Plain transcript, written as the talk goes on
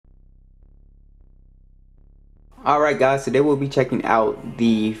Alright guys, today we'll be checking out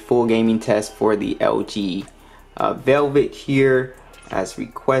the full gaming test for the LG Velvet here as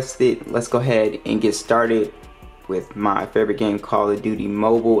requested. Let's go ahead and get started with my favorite game, Call of Duty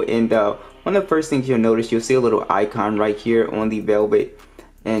Mobile. And one of the first things you'll notice, you'll see a little icon right here on the Velvet,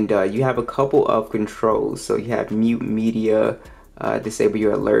 and you have a couple of controls. So you have mute media, disable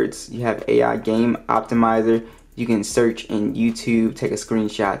your alerts, you have AI game optimizer, you can search in YouTube, take a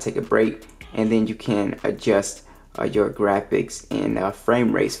screenshot, take a break, and then you can adjust your graphics and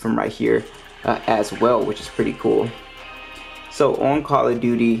frame rates from right here as well, which is pretty cool. So on Call of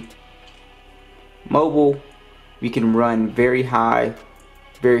Duty Mobile, we can run very high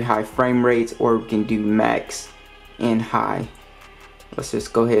frame rates, or we can do max and high. Let's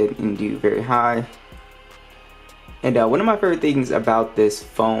just go ahead and do very high. And one of my favorite things about this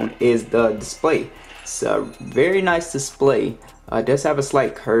phone is the display. It's a very nice display. It does have a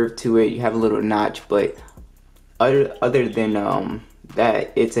slight curve to it. You have a little notch, but other than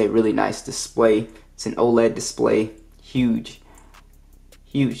that, it's a really nice display. It's an OLED display, huge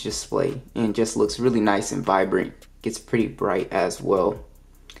display, and just looks really nice and vibrant. Gets pretty bright as well.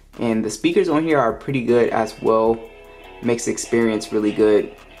 And the speakers on here are pretty good as well. Makes the experience really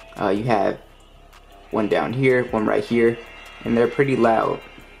good. You have one down here, one right here, and they're pretty loud.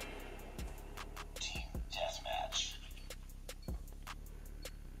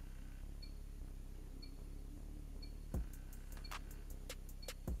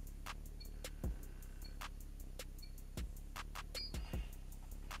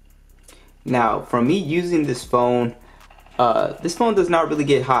 Now, from me using this phone does not really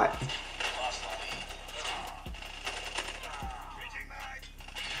get hot.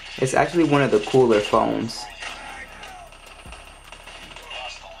 It's actually one of the cooler phones.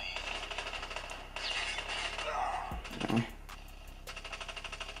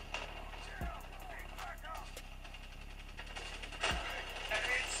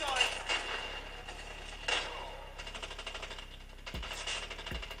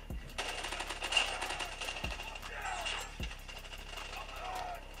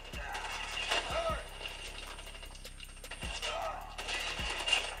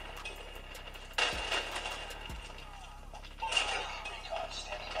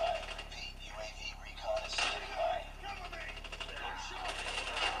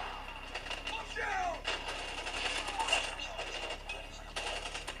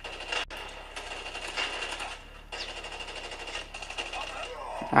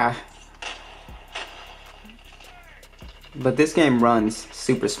 But this game runs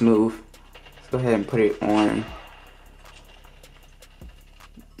super smooth. Let's go ahead and put it on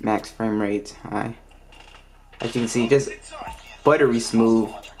max frame rates high. As you can see, just buttery smooth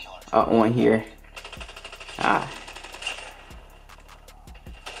on here. Alright,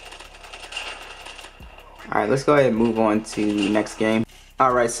 let's go ahead and move on to the next game.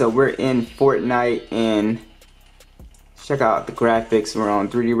 Alright, so we're in Fortnite, and check out the graphics. We're on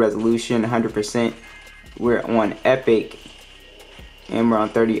 3D resolution, 100%. We're on Epic, and we're on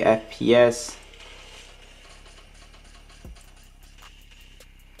 30 FPS.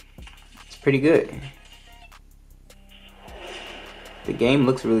 It's pretty good. The game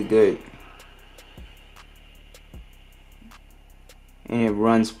looks really good, and it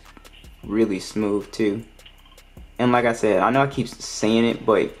runs really smooth too. And like I said, I know I keep saying it,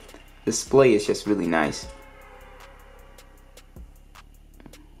 but the display is just really nice.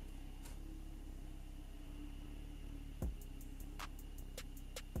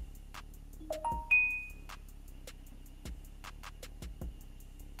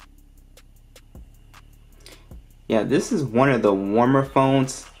 Yeah, this is one of the warmer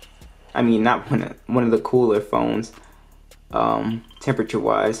phones. I mean, not one of the cooler phones, temperature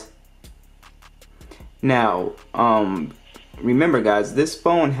wise. Now, remember guys, this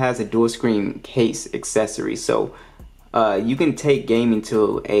phone has a dual screen case accessory, so you can take gaming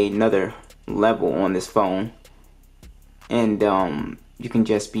to another level on this phone, and you can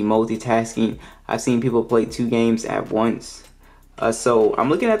just be multitasking. I've seen people play 2 games at once. So I'm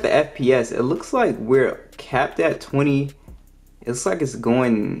looking at the FPS. It looks like we're capped at 20. It looks like it's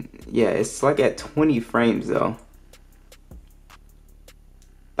going, yeah, it's like at 20 frames though.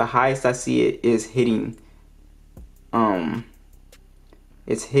 The highest I see it is hitting,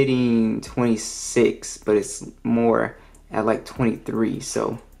 it's hitting 26, but it's more at like 23.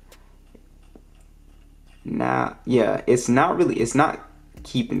 So now, yeah, it's not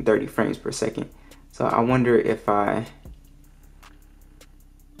keeping 30 frames per second. So I wonder if I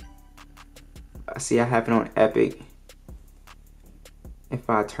see I have it on Epic. If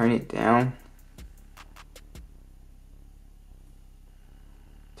I turn it down,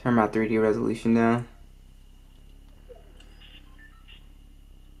 turn my 3D resolution down,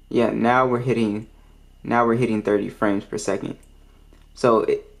 Yeah, now we're hitting 30 frames per second. So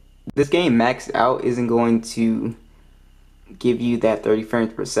this game maxed out isn't going to give you that 30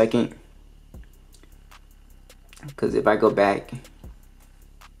 frames per second, because if I go back,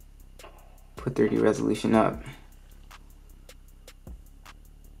 put 30 resolution up,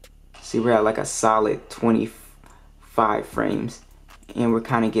 see we're at like a solid 25 frames, and we're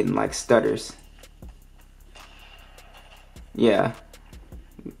kind of getting like stutters. Yeah,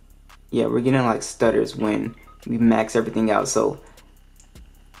 we're getting like stutters when we max everything out. So,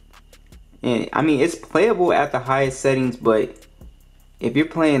 and I mean, it's playable at the highest settings, but if you're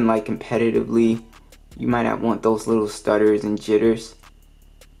playing like competitively, you might not want those little stutters and jitters.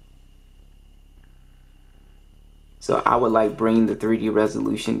 So I would like bring the 3D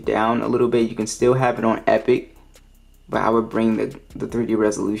resolution down a little bit. You can still have it on epic, but I would bring the 3D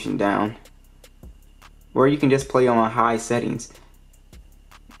resolution down. Or you can just play on high settings.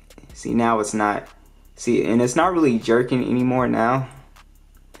 See, now it's not, see, and it's not really jerking anymore now.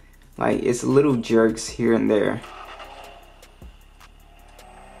 Like, it's little jerks here and there.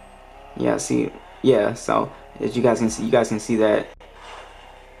 Yeah, see, yeah, so as you guys can see that.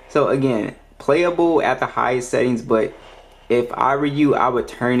 So again, playable at the highest settings, but if I were you, I would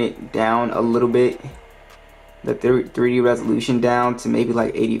turn it down a little bit, the 3D resolution down to maybe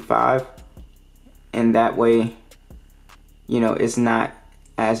like 85, and that way, you know, it's not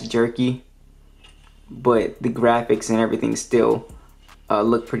as jerky, but the graphics and everything still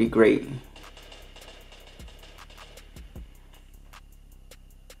look pretty great.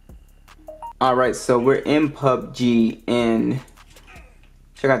 Alright, so we're in PUBG, and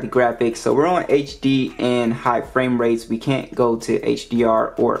check out the graphics. So we're on HD and high frame rates. We can't go to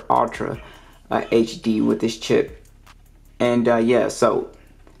HDR or Ultra HD with this chip. And yeah, so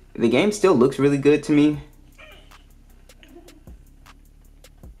the game still looks really good to me.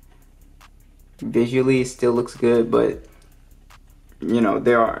 Visually, it still looks good, but you know,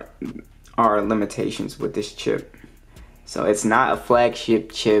 there are limitations with this chip. So it's not a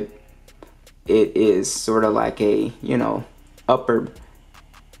flagship chip. It is sort of like a, you know, upper,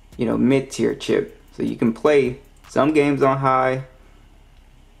 you know, mid-tier chip. So you can play some games on high,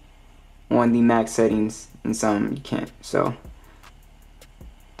 on the max settings, and some you can't. So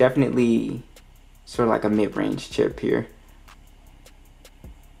definitely sort of like a mid-range chip here.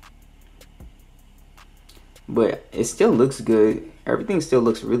 But it still looks good. Everything still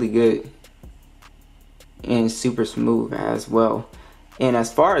looks really good and super smooth as well. And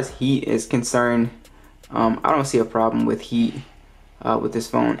as far as heat is concerned, I don't see a problem with heat with this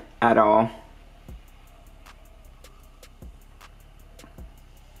phone at all.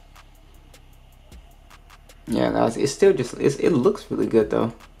 Yeah, guys, it's still just, it looks really good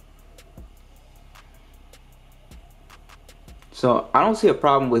though. So I don't see a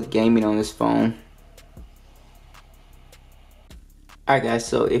problem with gaming on this phone. Alright guys,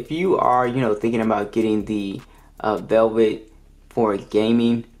 so if you are, you know, thinking about getting the Velvet for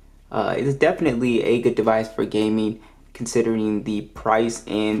gaming, it is definitely a good device for gaming considering the price,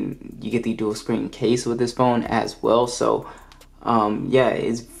 and you get the dual screen case with this phone as well. So yeah,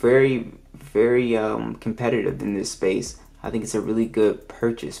 it's very competitive in this space. I think it's a really good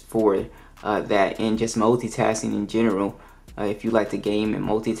purchase for that, and just multitasking in general. If you like to game and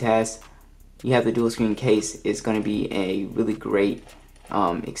multitask, you have the dual screen case. It's going to be a really great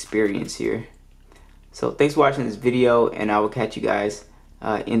experience here. So thanks for watching this video, and I will catch you guys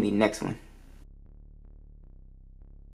in the next one.